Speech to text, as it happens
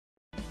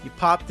You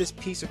pop this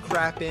piece of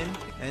crap in,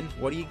 and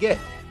what do you get?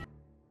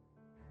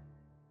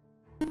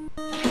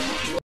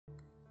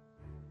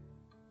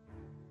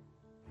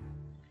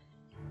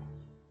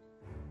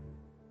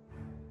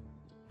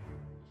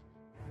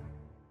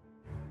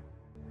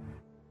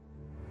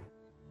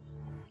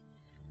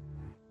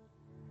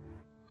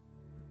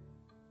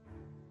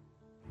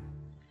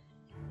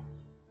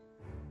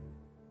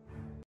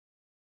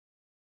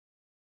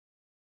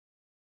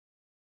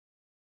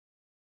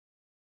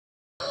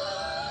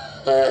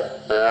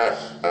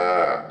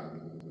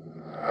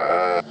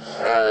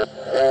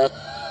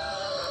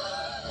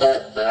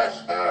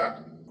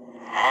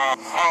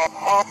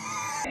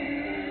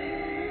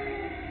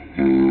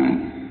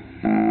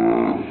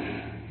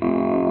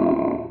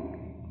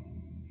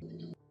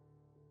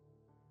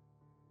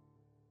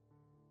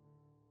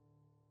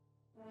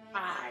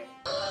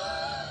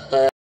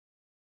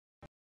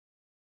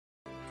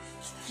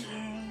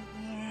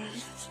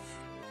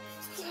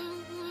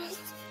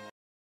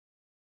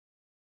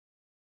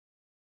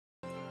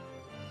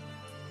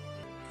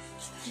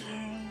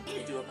 What do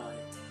you do about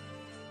it?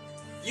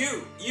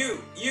 You.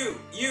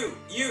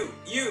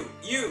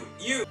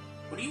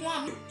 What do you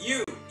want?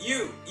 You.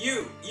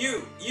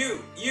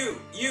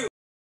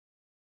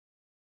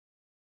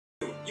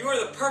 You are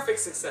the perfect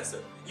successor.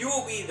 You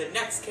will be the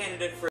next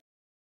candidate for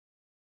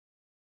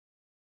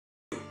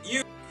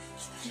you.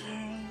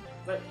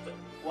 But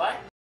what?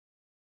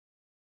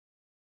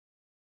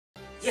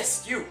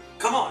 Yes, you.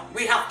 Come on,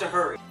 we have to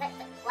hurry.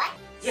 What?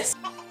 Yes.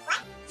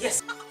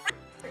 Yes.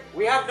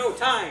 We have no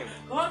time.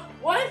 What?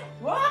 What?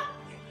 What?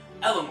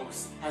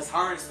 Elamus has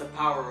harnessed the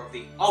power of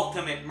the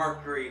ultimate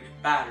Mercury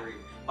battery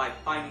by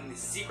finding the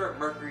secret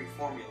Mercury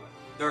formula.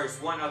 There is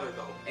one other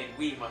though, and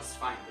we must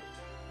find it.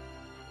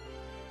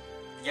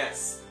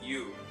 Yes,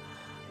 you.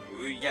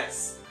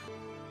 Yes.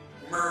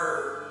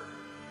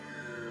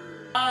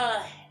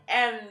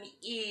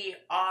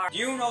 M-E-R. Do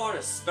you know how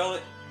to spell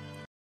it?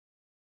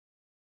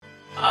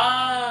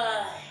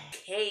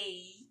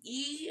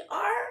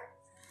 K-E-R?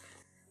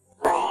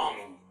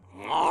 Wrong.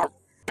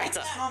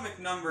 Atomic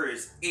number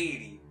is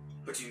 80.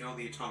 But you know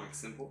the atomic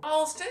symbol?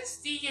 Well, since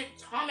the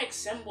atomic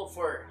symbol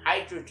for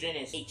hydrogen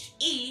is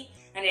He,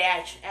 and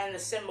the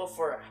symbol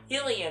for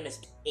helium is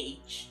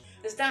H,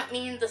 does that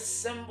mean the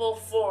symbol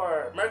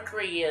for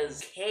Mercury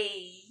is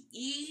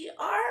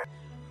K-E-R?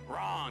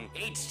 Wrong.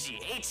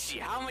 HG.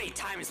 How many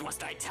times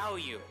must I tell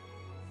you?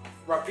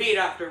 Repeat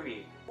after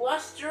me.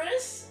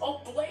 Lustrous,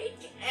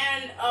 oblique,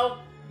 and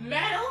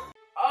metal?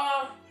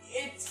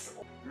 It's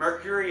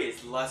Mercury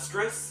is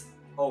lustrous,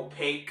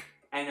 opaque,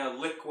 and a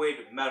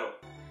liquid metal.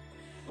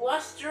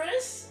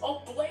 lustrous,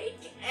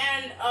 oblique,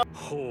 and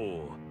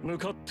ほう、向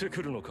かって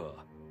くるの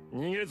か。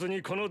逃げず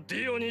にこのデ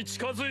ィオに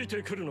近づい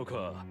てくるの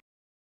か。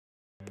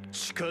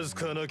近づ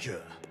かなきゃ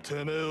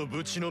てめえを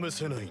ぶちのめ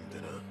せないんで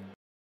な。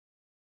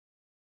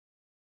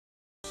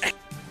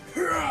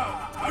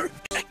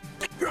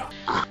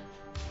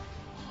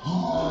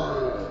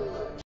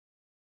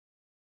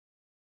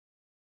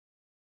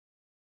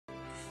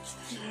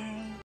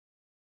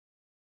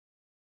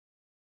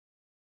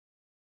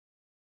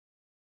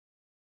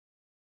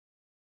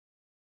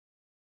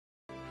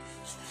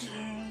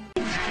Mm-hmm.